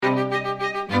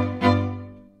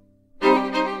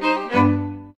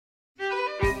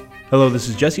Hello, this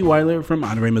is Jesse Weiler from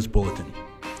Adoremus Bulletin.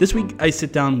 This week, I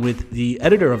sit down with the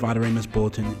editor of Adoremus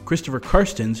Bulletin, Christopher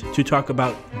Karstens, to talk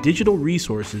about digital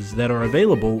resources that are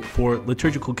available for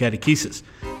liturgical catechesis.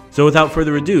 So without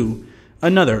further ado,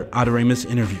 another Adoremus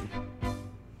interview.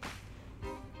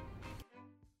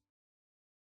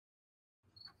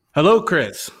 Hello,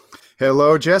 Chris.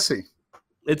 Hello, Jesse.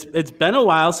 It's been a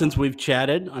while since we've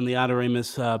chatted on the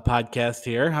Adoremus podcast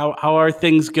here. How are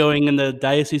things going in the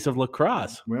Diocese of La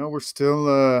Crosse? Well, we're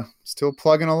still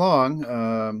plugging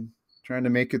along, trying to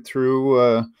make it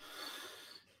through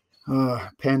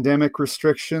pandemic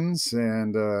restrictions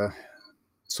and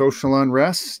social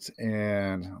unrest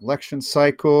and election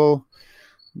cycle,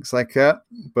 things like that.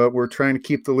 But we're trying to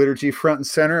keep the liturgy front and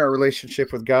center, our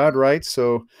relationship with God, right?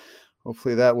 So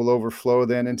hopefully that will overflow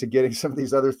then into getting some of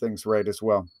these other things right as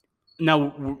well.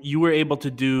 Now, you were able to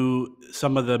do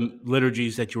some of the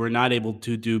liturgies that you were not able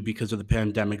to do because of the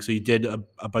pandemic. So you did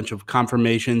a bunch of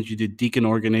confirmations, you did deacon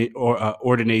ordination.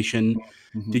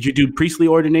 Mm-hmm. Did you do priestly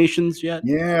ordinations yet?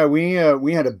 Yeah, we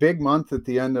had a big month at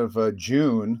the end of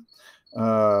June.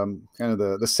 Kind of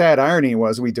the sad irony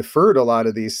was we deferred a lot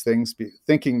of these things,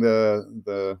 thinking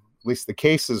at least the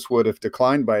cases would have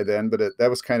declined by then, but that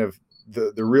was kind of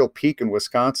the real peak in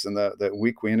Wisconsin that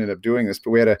week we ended up doing this. But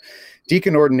we had a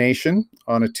deacon ordination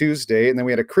on a Tuesday, and then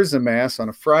we had a chrism mass on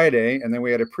a Friday, and then we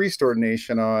had a priest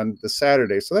ordination on the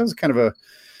Saturday. So that was kind of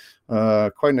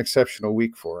quite an exceptional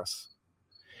week for us.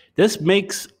 This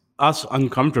makes us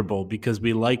uncomfortable because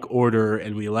we like order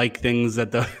and we like things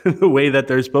that the way that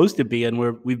they're supposed to be, and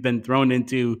we've been thrown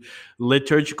into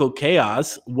liturgical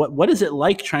chaos. What is it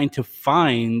like trying to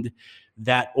find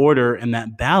that order and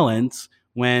that balance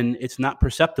when it's not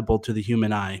perceptible to the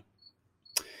human eye?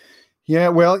 Yeah,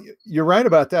 well, you're right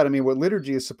about that. I mean, what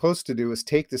liturgy is supposed to do is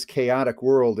take this chaotic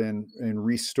world and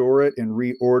restore it and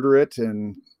reorder it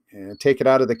and take it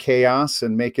out of the chaos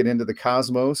and make it into the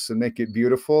cosmos and make it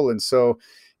beautiful. And so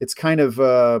it's kind of,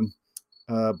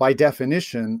 by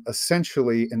definition,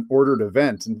 essentially an ordered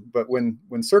event. But when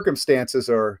circumstances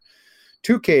are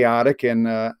too chaotic and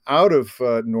out of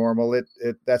normal,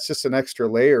 that's just an extra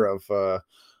layer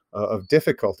of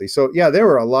difficulty. So yeah, there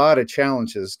were a lot of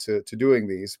challenges to doing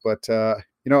these, but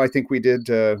I think we did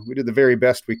the very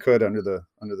best we could under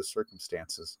the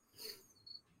circumstances.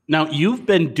 Now, you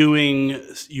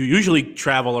usually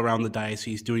travel around the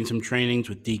diocese doing some trainings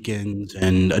with deacons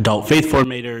and adult faith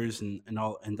formators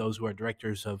and those who are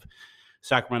directors of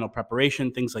sacramental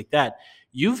preparation, things like that.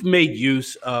 You've made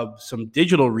use of some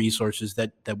digital resources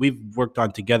that we've worked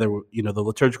on together, the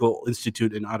Liturgical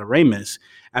Institute and Adoremus.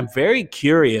 I'm very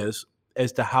curious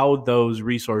as to how those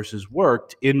resources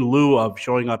worked in lieu of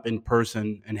showing up in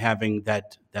person and having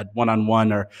that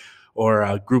one-on-one or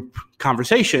a group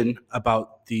conversation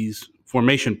about these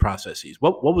formation processes.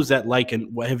 What was that like,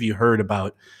 and what have you heard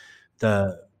about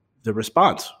the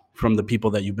response from the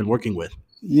people that you've been working with?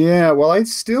 Yeah, well, I'd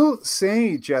still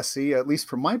say, Jesse, at least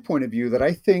from my point of view, that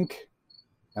I think,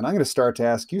 and I'm going to start to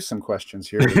ask you some questions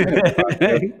here.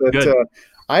 But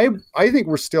I think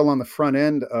we're still on the front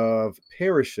end of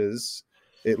parishes,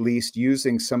 at least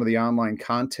using some of the online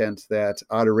content that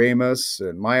Adoremus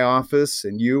and my office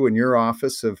and you and your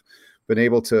office have been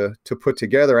able to put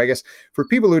together. I guess for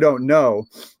people who don't know,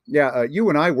 you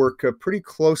and I work pretty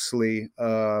closely,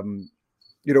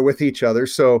 with each other.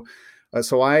 So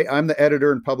I'm the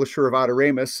editor and publisher of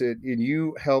Adoremus, and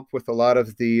you help with a lot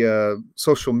of the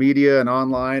social media and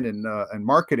online and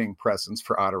marketing presence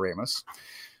for Adoremus.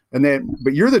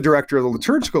 But you're the director of the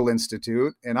Liturgical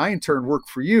Institute, and I in turn work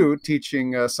for you,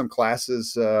 teaching some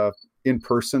classes in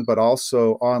person, but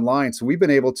also online. So we've been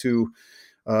able to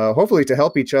hopefully to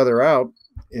help each other out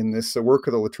in this work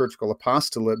of the liturgical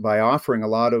apostolate by offering a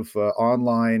lot of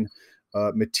online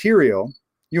material.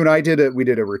 You and I did a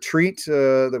retreat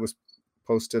that was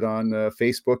posted on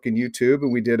Facebook and YouTube,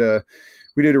 and we did a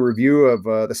review of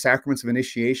the sacraments of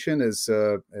initiation as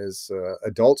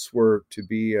adults were to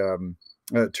be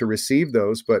to receive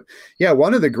those. But yeah,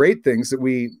 one of the great things that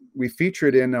we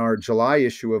featured in our July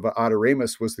issue of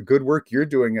Adoremus was the good work you're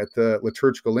doing at the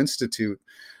Liturgical Institute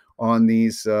on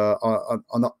these on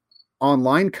the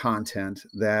online content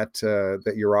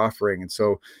that you're offering. And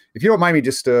so, if you don't mind me,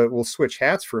 just we'll switch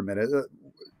hats for a minute.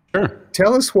 Sure.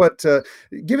 Tell us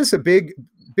give us a big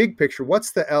picture.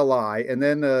 What's the LI, and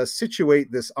then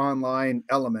situate this online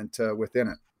element within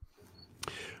it.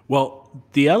 Well,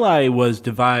 the LI was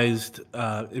devised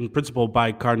in principle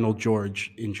by Cardinal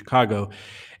George in Chicago,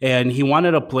 and he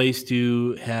wanted a place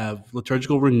to have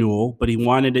liturgical renewal, but he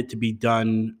wanted it to be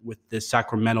done with this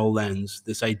sacramental lens,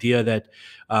 this idea that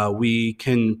we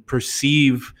can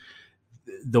perceive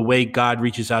the way God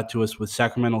reaches out to us with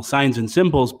sacramental signs and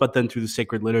symbols, but then through the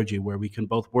sacred liturgy, where we can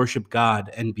both worship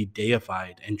God and be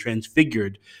deified and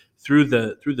transfigured through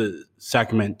the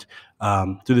sacrament,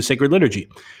 through the sacred liturgy.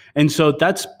 And so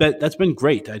that's been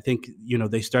great. I think,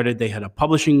 they had a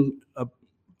publishing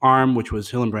arm, which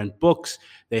was Hillenbrand Books.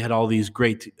 They had all these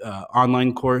great not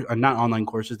online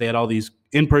courses. They had all these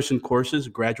in-person courses, a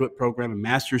graduate program, a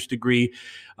master's degree,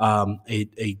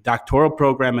 a doctoral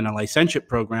program, and a licentiate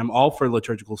program, all for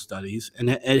liturgical studies. And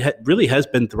it really has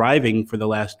been thriving for the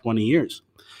last 20 years.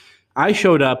 I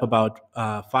showed up about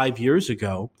 5 years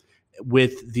ago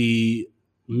with the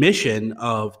mission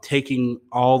of taking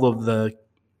all of the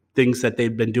things that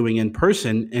they've been doing in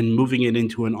person and moving it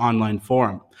into an online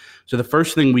forum. So the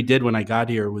first thing we did when I got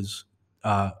here was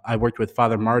I worked with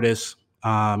Father Martis,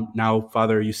 now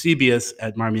Father Eusebius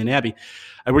at Marmion Abbey.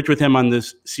 I worked with him on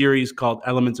this series called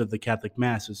Elements of the Catholic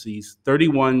Mass. It's these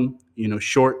 31,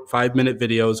 short 5-minute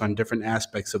videos on different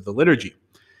aspects of the liturgy.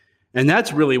 And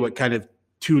that's really what kind of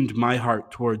tuned my heart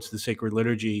towards the sacred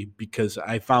liturgy, because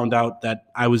I found out that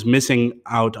I was missing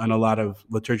out on a lot of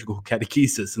liturgical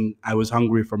catechesis and I was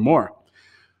hungry for more.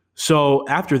 So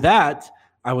after that,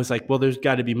 I was like, well, there's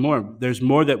got to be more. There's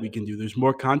more that we can do. There's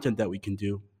more content that we can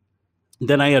do.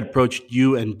 Then I had approached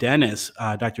you and Dennis,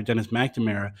 Dr. Dennis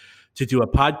McNamara, to do a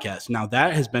podcast. Now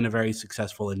that has been a very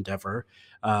successful endeavor.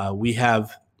 We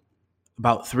have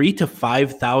about 3,000 to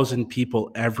 5,000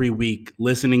 people every week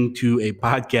listening to a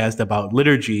podcast about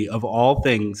liturgy of all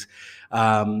things,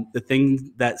 the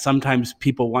thing that sometimes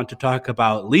people want to talk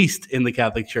about least in the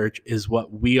Catholic Church is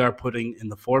what we are putting in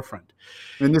the forefront.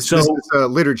 And this is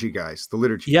Liturgy Guys, the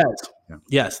Liturgy. Yes, yeah.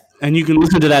 Yes. And you can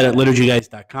listen to that at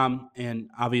liturgyguys.com. And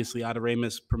obviously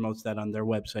Adoramus promotes that on their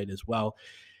website as well.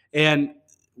 And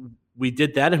we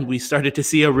did that, and we started to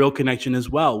see a real connection as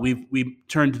well. We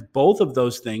turned both of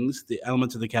those things, the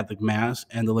Elements of the Catholic Mass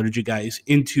and the Liturgy Guys,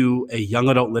 into a young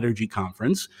adult liturgy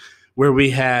conference where we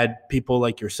had people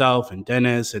like yourself and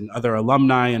Dennis and other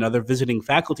alumni and other visiting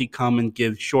faculty come and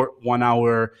give short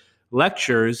 1-hour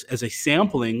lectures as a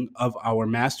sampling of our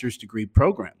master's degree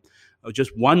program.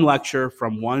 Just one lecture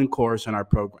from one course in our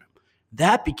program.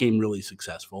 That became really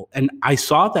successful. And I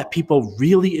saw that people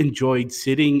really enjoyed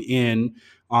sitting in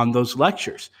on those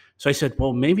lectures. So I said,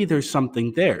 well, maybe there's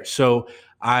something there. So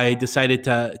I decided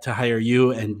to hire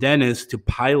you and Dennis to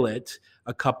pilot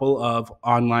a couple of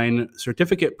online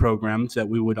certificate programs that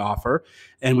we would offer.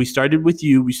 And we started with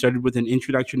you. We started with an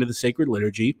introduction to the sacred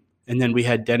liturgy. And then we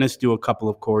had Dennis do a couple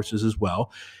of courses as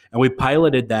well. And we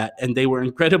piloted that, and they were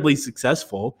incredibly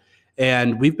successful.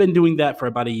 And we've been doing that for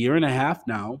about 1.5 years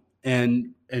now.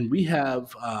 And we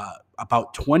have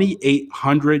about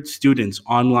 2,800 students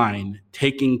online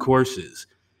taking courses,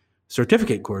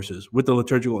 certificate courses with the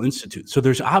Liturgical Institute. So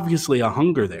there's obviously a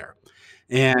hunger there.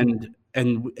 And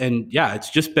yeah, it's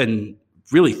just been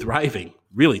really thriving.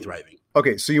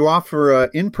 Okay, so you offer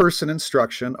in-person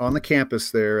instruction on the campus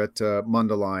there at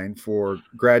Mundelein for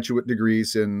graduate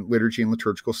degrees in liturgy and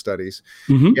liturgical studies.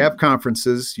 Mm-hmm. You have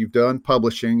conferences, you've done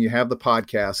publishing, you have the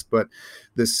podcast, but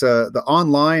this the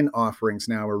online offerings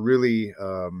now are really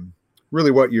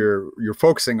what you're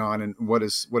focusing on and what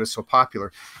is so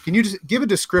popular. Can you just give a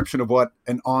description of what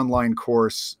an online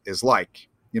course is like?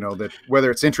 That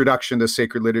whether it's Introduction to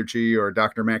Sacred Liturgy or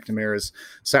Dr. McNamara's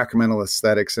Sacramental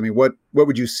Aesthetics, I mean, what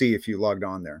would you see if you logged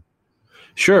on there?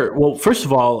 Sure. Well, first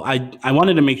of all, I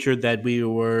wanted to make sure that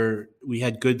we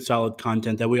had good, solid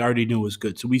content that we already knew was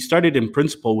good. So we started in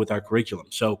principle with our curriculum.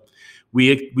 So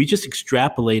we just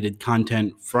extrapolated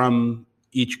content from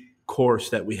each course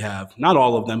that we have, not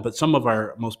all of them, but some of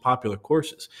our most popular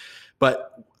courses.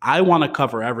 But I want to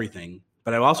cover everything,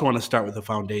 but I also want to start with the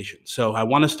foundation. So I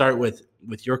want to start with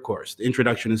your course, the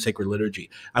Introduction to Sacred Liturgy.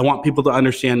 I want people to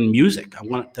understand music. I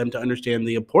want them to understand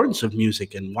the importance of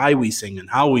music and why we sing and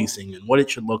how we sing and what it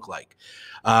should look like.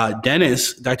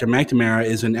 Dennis, Dr. McNamara,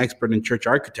 is an expert in church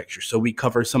architecture. So we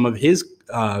cover some of his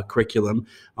curriculum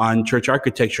on church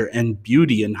architecture and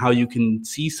beauty and how you can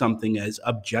see something as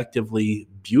objectively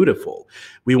beautiful.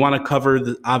 We want to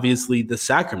cover, obviously, the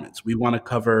sacraments. We want to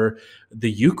cover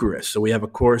the Eucharist. So we have a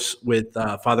course with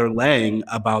Father Lang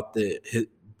about the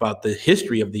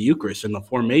history of the Eucharist and the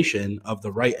formation of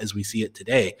the rite as we see it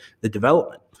today, the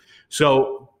development.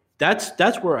 So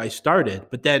that's where I started.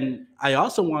 But then I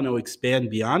also want to expand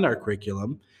beyond our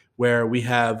curriculum, where we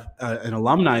have an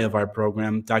alumni of our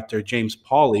program, Dr. James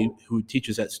Pauly, who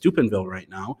teaches at Steubenville right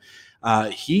now.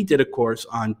 He did a course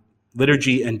on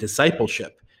liturgy and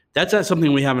discipleship. That's not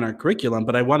something we have in our curriculum,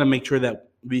 but I want to make sure that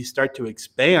we start to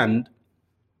expand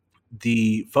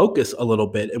the focus a little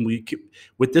bit. And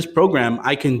with this program,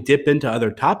 I can dip into other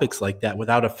topics like that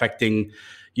without affecting,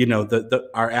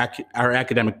 our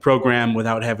academic program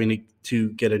without having to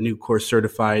get a new course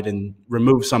certified and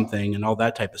remove something and all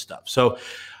that type of stuff. So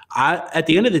at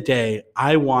the end of the day,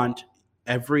 I want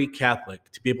every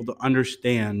Catholic to be able to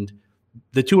understand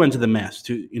the two ends of the Mass,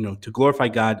 to glorify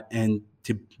God and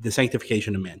to the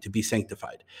sanctification of man, to be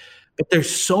sanctified. But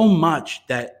there's so much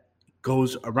that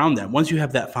goes around that. Once you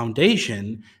have that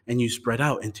foundation and you spread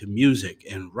out into music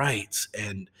and rites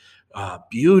and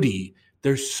beauty,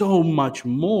 there's so much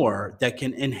more that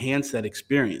can enhance that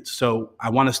experience. So I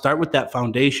want to start with that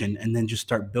foundation and then just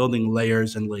start building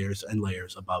layers and layers and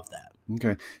layers above that.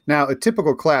 Okay. Now, a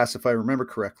typical class, if I remember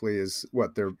correctly, is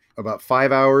what? They're about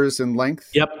 5 hours in length?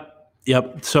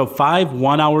 Yep. So 5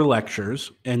 1-hour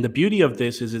lectures. And the beauty of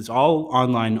this is it's all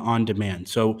online on demand.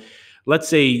 So let's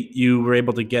say you were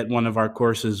able to get one of our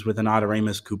courses with an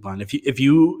Adoramus coupon. If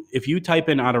you type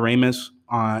in Adoramus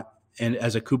and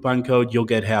as a coupon code, you'll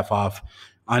get half off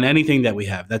on anything that we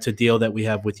have. That's a deal that we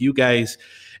have with you guys.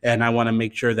 And I want to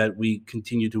make sure that we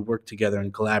continue to work together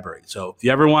and collaborate. So if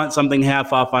you ever want something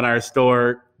half off on our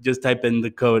store, just type in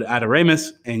the code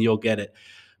Adoramus and you'll get it.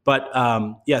 But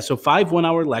so 5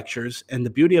 1-hour lectures, and the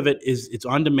beauty of it is it's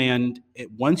on demand.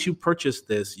 Once you purchase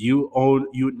this, you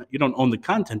don't own the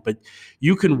content, but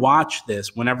you can watch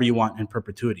this whenever you want in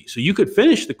perpetuity. So you could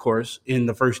finish the course in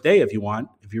the first day if you want,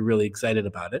 if you're really excited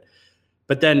about it.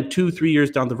 But then 2-3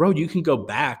 years down the road, you can go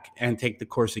back and take the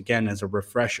course again as a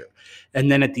refresher. And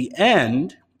then at the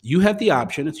end, you have the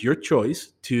option, it's your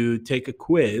choice, to take a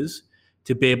quiz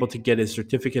to be able to get a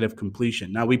certificate of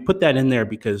completion. Now, we put that in there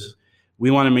because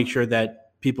we want to make sure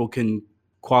that people can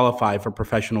qualify for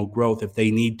professional growth if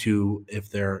they need to,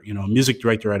 if they're a music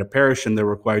director at a parish and they're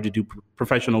required to do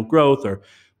professional growth or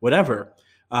whatever.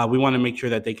 We want to make sure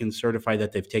that they can certify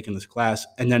that they've taken this class.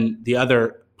 And then the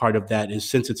other part of that is,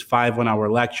 since it's 5 1-hour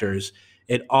lectures,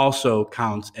 it also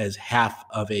counts as half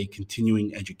of a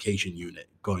continuing education unit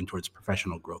going towards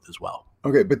professional growth as well.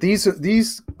 Okay, but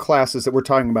these classes that we're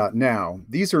talking about now,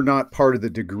 these are not part of the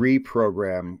degree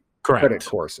program. Correct. Credit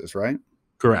courses, right?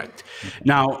 Correct. Okay.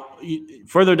 Now,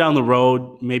 further down the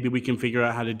road, maybe we can figure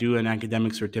out how to do an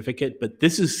academic certificate, but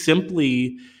this is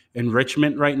simply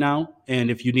enrichment right now.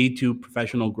 And if you need to,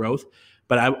 professional growth.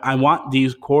 But I want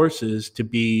these courses to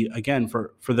be, again,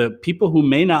 for the people who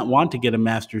may not want to get a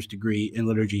master's degree in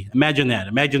liturgy. Imagine that.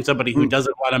 Imagine somebody who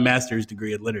doesn't want a master's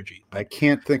degree in liturgy. I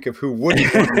can't think of who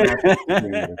wouldn't want a master's degree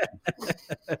in liturgy.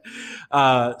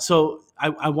 So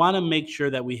I want to make sure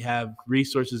that we have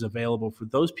resources available for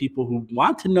those people who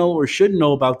want to know or should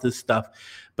know about this stuff,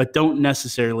 but don't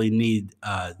necessarily need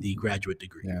the graduate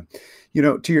degree.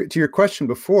 Yeah. To your question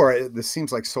before, this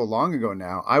seems like so long ago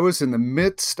now. I was in the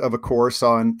midst of a course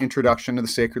on Introduction to the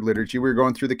Sacred Liturgy. We were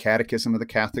going through the Catechism of the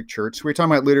Catholic Church. So we were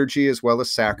talking about liturgy as well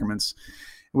as sacraments.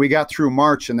 We got through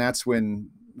March, and that's when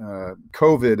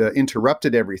COVID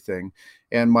interrupted everything.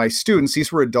 And my students,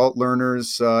 these were adult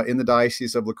learners in the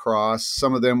Diocese of La Crosse.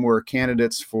 Some of them were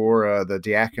candidates for the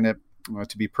diaconate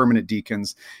to be permanent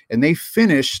deacons. And they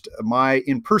finished my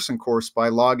in-person course by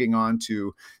logging on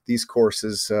to these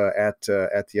courses at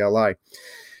the LI.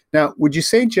 Now, would you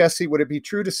say, Jesse, would it be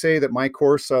true to say that my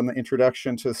course on the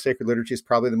Introduction to the Sacred Liturgy is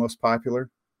probably the most popular?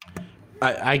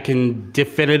 I can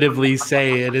definitively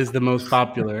say it is the most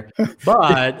popular,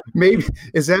 but maybe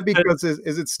is that because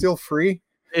is it still free?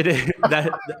 It is.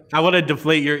 That I want to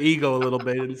deflate your ego a little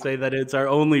bit and say that it's our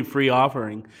only free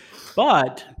offering.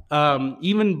 But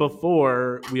even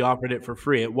before we offered it for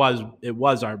free, it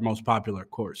was our most popular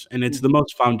course, and it's the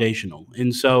most foundational.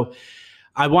 And so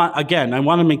I want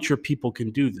to make sure people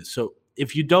can do this. So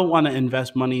if you don't want to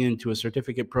invest money into a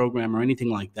certificate program or anything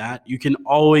like that, you can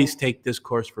always take this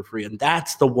course for free. And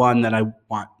that's the one that I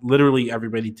want literally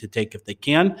everybody to take if they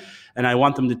can. And I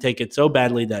want them to take it so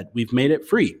badly that we've made it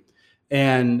free.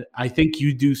 And I think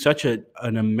you do such an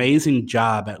amazing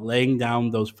job at laying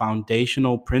down those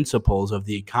foundational principles of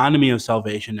the economy of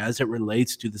salvation as it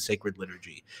relates to the sacred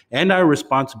liturgy and our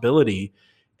responsibility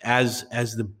as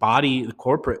the body, the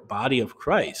corporate body of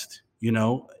Christ,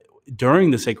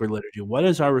 during the sacred liturgy. What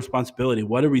is our responsibility?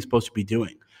 What are we supposed to be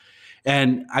doing?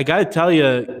 And I got to tell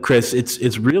you, Chris,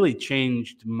 it's really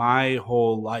changed my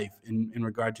whole life in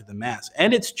regard to the Mass.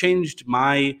 And it's changed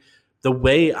the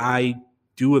way I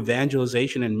do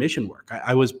evangelization and mission work.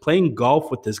 I was playing golf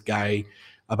with this guy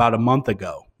about a month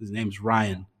ago. His name's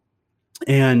Ryan.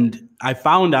 And I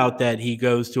found out that he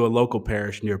goes to a local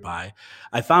parish nearby.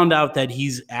 I found out that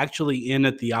he's actually in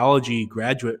a theology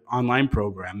graduate online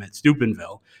program at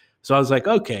Steubenville. So I was like,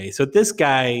 okay, so this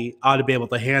guy ought to be able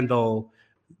to handle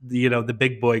the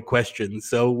big boy questions.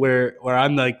 So we're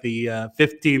on like the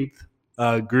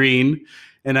 15th green,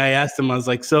 And I asked him, I was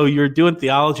like, so you're doing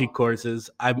theology courses.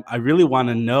 I really want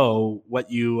to know what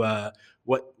you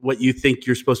think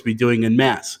you're supposed to be doing in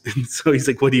Mass. And so he's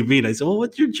like, what do you mean? I said, well,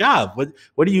 what's your job?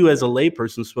 What are you as a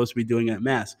layperson supposed to be doing at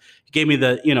Mass? He gave me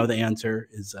the answer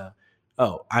is,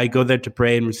 oh, I go there to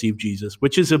pray and receive Jesus,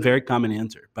 which is a very common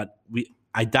answer. But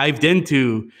I dived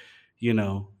into,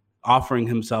 offering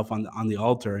himself on the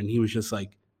altar, and he was just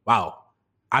like, wow,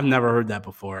 I've never heard that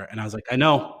before. And I was like, I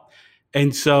know.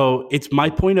 And so it's my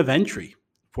point of entry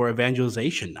for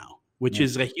evangelization now, which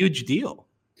is a huge deal.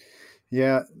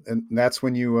 Yeah, and that's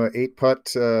when you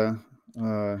 8-putt.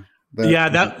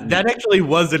 That actually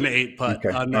was an 8-putt.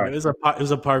 Okay. No, right. It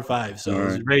was a par 5, so it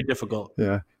was very difficult.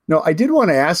 Yeah. No, I did want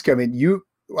to ask. I mean,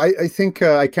 I think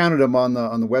I counted them on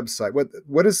the website.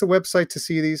 What is the website to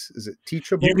see these? Is it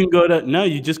Teachable?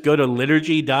 You just go to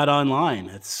liturgy.online.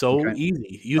 It's so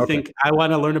easy. You think I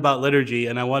want to learn about liturgy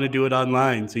and I want to do it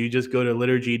online, so you just go to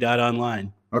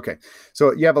liturgy.online. Okay.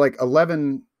 So you have like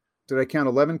 11, did I count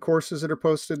 11 courses that are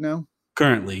posted now?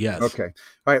 Currently, yes. Okay.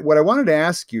 All right. What I wanted to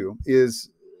ask you is,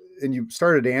 and you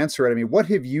started to answer it. I mean, what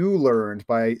have you learned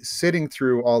by sitting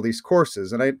through all these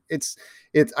courses? And I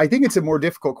think it's a more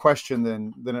difficult question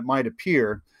than it might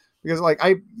appear, because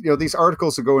these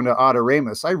articles that go into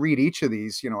Adoremus, I read each of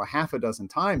these, a half a dozen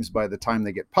times by the time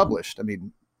they get published. I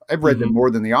mean, I've read them more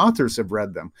than the authors have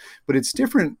read them, but it's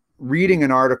different reading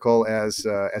an article as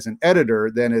an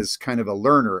editor than as kind of a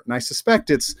learner. And I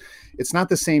suspect it's not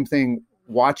the same thing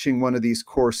watching one of these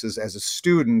courses as a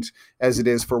student as it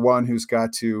is for one who's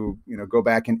got to, go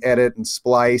back and edit and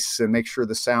splice and make sure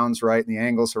the sound's right and the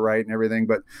angles are right and everything.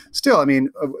 But still, I mean,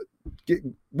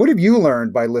 what have you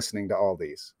learned by listening to all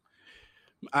these?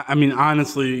 I mean,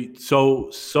 honestly,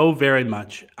 so very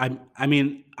much. I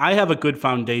mean, I have a good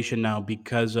foundation now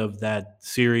because of that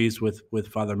series with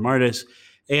Father Martis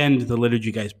and the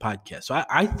Liturgy Guys podcast. So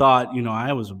I thought,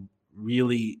 I was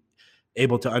really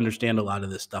able to understand a lot of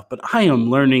this stuff, but I am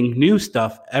learning new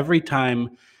stuff every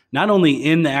time, not only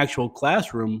in the actual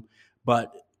classroom,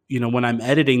 but when I'm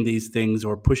editing these things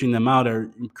or pushing them out or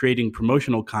creating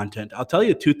promotional content. I'll tell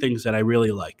you 2 things that I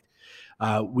really liked.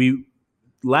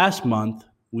 Last month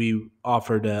we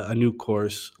offered a new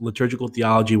course, Liturgical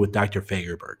Theology with Dr.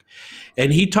 Fagerberg,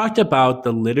 and he talked about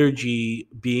the liturgy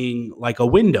being like a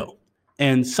window.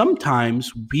 And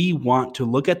sometimes we want to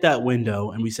look at that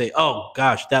window and we say, oh,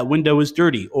 gosh, that window is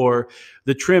dirty, or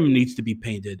the trim needs to be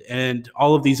painted, and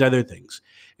all of these other things.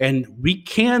 And we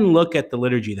can look at the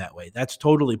liturgy that way. That's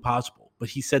totally possible. But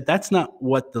he said that's not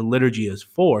what the liturgy is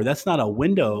for. That's not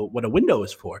what a window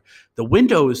is for. The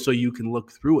window is so you can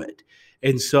look through it.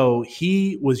 And so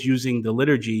he was using the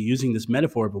liturgy, using this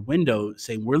metaphor of a window,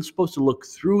 saying we're supposed to look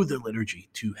through the liturgy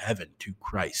to heaven, to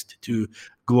Christ, to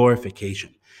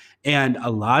glorification. And a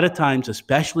lot of times,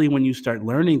 especially when you start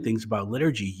learning things about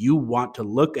liturgy, you want to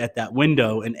look at that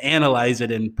window and analyze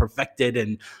it and perfect it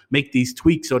and make these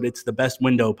tweaks so that it's the best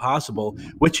window possible,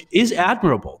 which is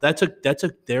admirable.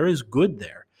 There is good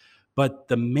there. But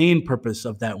the main purpose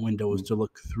of that window is to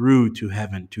look through to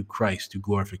heaven, to Christ, to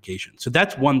glorification. So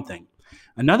that's one thing.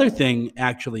 Another thing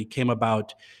actually came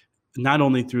about not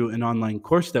only through an online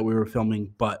course that we were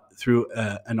filming, but through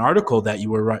an article that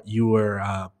you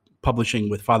were publishing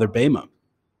with Father Bema.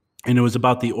 And it was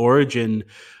about the origin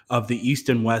of the East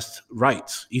and West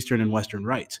rites, Eastern and Western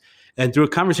rites. And through a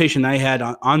conversation I had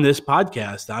on this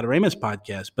podcast, the Adoremus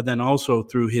podcast, but then also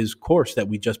through his course that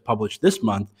we just published this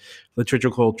month,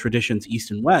 Liturgical Traditions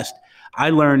East and West, I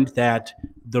learned that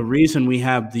the reason we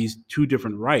have these 2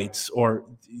 different rites, or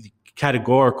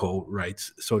categorical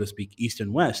rites, so to speak, East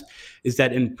and West, is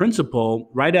that in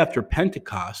principle, right after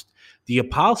Pentecost, the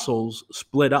apostles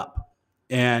split up.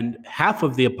 And half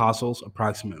of the apostles,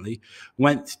 approximately,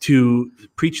 went to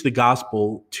preach the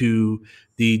gospel to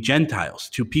the Gentiles,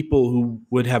 to people who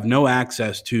would have no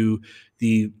access to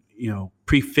the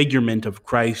prefigurement of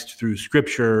Christ through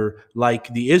Scripture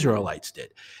like the Israelites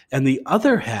did. And the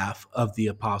other half of the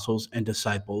apostles and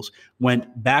disciples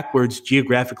went backwards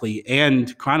geographically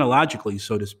and chronologically,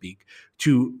 so to speak,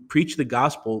 to preach the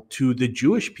gospel to the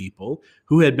Jewish people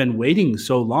who had been waiting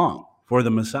so long for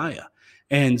the Messiah.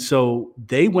 And so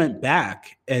they went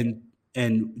back and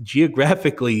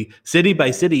geographically, city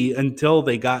by city, until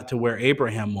they got to where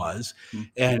Abraham was.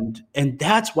 And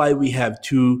that's why we have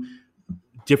 2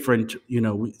 different,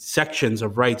 sections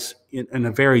of rites in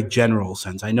a very general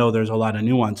sense. I know there's a lot of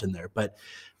nuance in there, but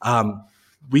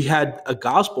we had a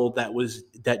gospel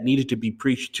that needed to be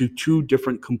preached to 2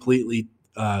 complete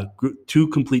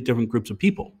different groups of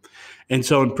people. And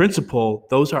so in principle,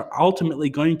 those are ultimately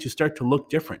going to start to look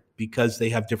different because they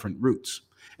have different roots.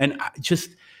 And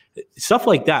Stuff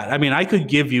like that. I mean, I could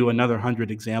give you another 100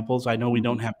 examples. I know we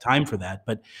don't have time for that,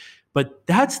 but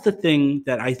that's the thing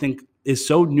that I think is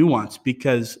so nuanced,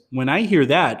 because when I hear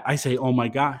that, I say, oh my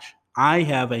gosh, I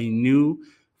have a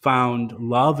newfound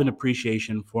love and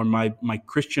appreciation for my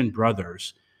Christian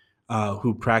brothers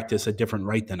who practice a different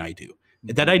rite than I do,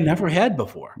 that I never had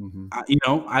before.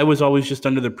 I was always just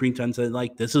under the pretense that,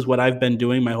 like, this is what I've been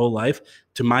doing my whole life.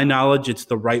 To my knowledge, it's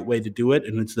the right way to do it,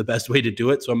 and it's the best way to do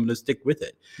it, so I'm going to stick with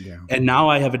it. Yeah. And now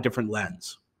I have a different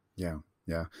lens. Yeah.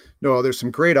 Yeah. No, there's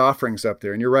some great offerings up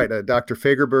there. And you're right. Dr.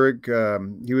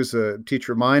 Fagerberg, he was a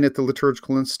teacher of mine at the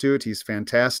Liturgical Institute. He's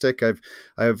fantastic. I've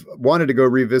wanted to go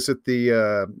revisit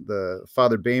the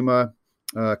Father Bema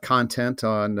content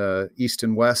on East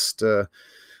and West.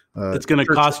 It's going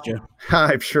to cost you.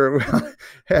 I'm sure it will.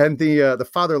 And the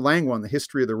Father Lang one, the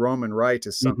history of the Roman Rite,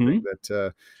 is something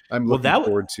that I'm looking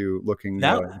forward to looking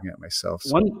at myself.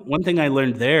 So. One thing I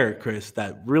learned there, Chris,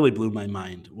 that really blew my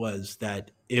mind was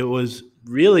that it was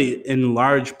really in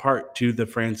large part to the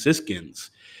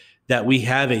Franciscans that we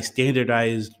have a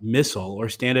standardized missal or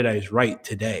standardized rite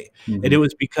today. And it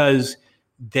was because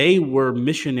they were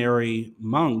missionary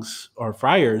monks or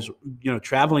friars,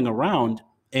 traveling around,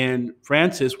 and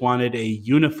Francis wanted a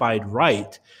unified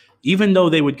rite. Even though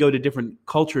they would go to different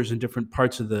cultures in different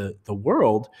parts of the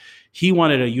world, he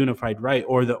wanted a unified rite,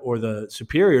 or the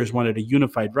superiors wanted a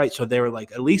unified rite. So they were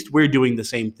like, at least we're doing the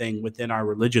same thing within our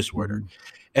religious order.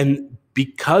 And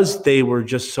because they were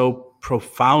just so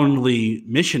profoundly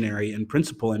missionary in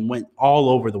principle and went all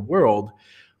over the world,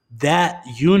 that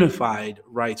unified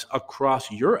rites across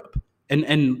Europe.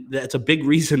 And that's a big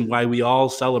reason why we all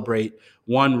celebrate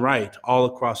one rite all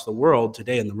across the world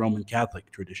today in the Roman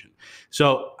Catholic tradition.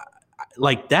 So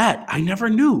like that, I never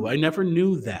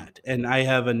knew that. And I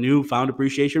have a newfound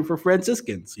appreciation for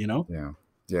Franciscans, Yeah.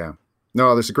 Yeah.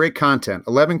 No, there's a great content.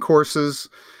 11 courses,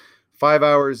 5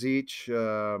 hours each.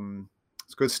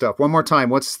 It's good stuff. One more time.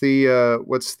 What's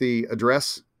the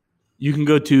address? You can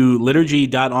go to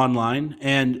liturgy.online,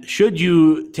 and should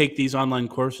you take these online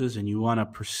courses and you want to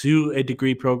pursue a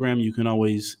degree program, you can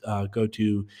always go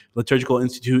to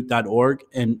liturgicalinstitute.org.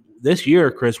 And this year,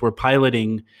 Chris, we're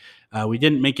piloting, we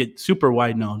didn't make it super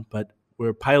wide known, but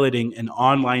we're piloting an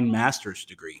online master's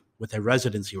degree with a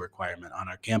residency requirement on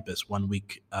our campus 1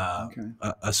 week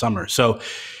a summer. So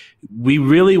we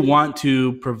really want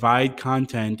to provide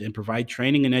content and provide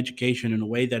training and education in a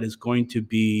way that is going to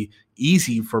be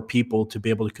easy for people to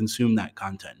be able to consume that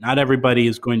content. Not everybody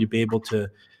is going to be able to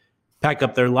pack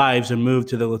up their lives and move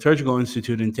to the Liturgical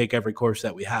Institute and take every course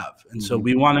that we have. And so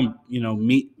we want to,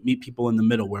 meet people in the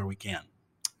middle where we can.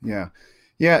 Yeah.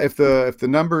 Yeah. If the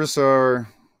numbers are,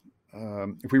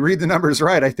 if we read the numbers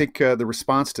right, I think the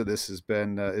response to this has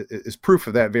been is proof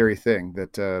of that very thing,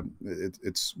 that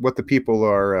it's what the people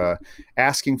are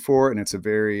asking for, and it's a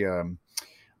very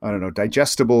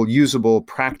digestible, usable,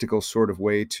 practical sort of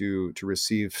way to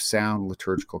receive sound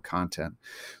liturgical content.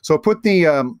 So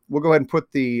we'll go ahead and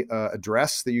put the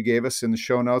address that you gave us in the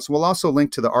show notes. We'll also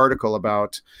link to the article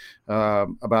about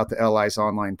the LI's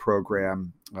online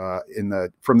program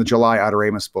from the July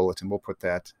Adoremus Bulletin. We'll put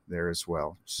that there as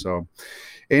well. So,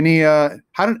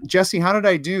 Jesse, how did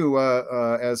I do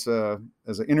as an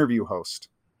interview host?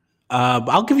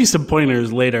 I'll give you some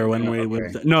pointers later when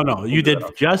you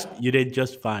did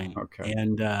just fine. Okay.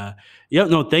 And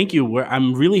thank you.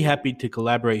 I'm really happy to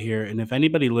collaborate here. And if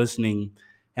anybody listening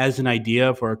has an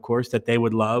idea for a course that they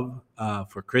would love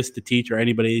for Chris to teach or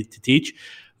anybody to teach,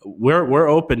 we're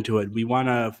open to it. We want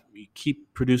to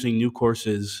keep producing new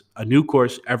courses, a new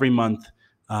course every month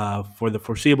for the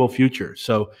foreseeable future.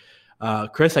 So,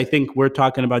 Chris, I think we're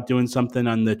talking about doing something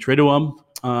on the Triduum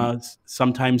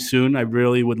sometime soon. I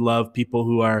really would love people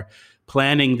who are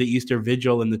planning the Easter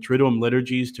Vigil and the Triduum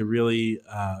liturgies to really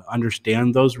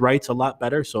understand those rites a lot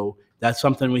better. So that's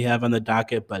something we have on the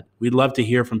docket, but we'd love to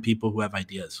hear from people who have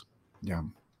ideas. Yeah.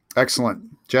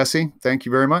 Excellent. Jesse, thank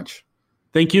you very much.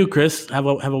 Thank you, Chris. Have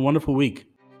a wonderful week.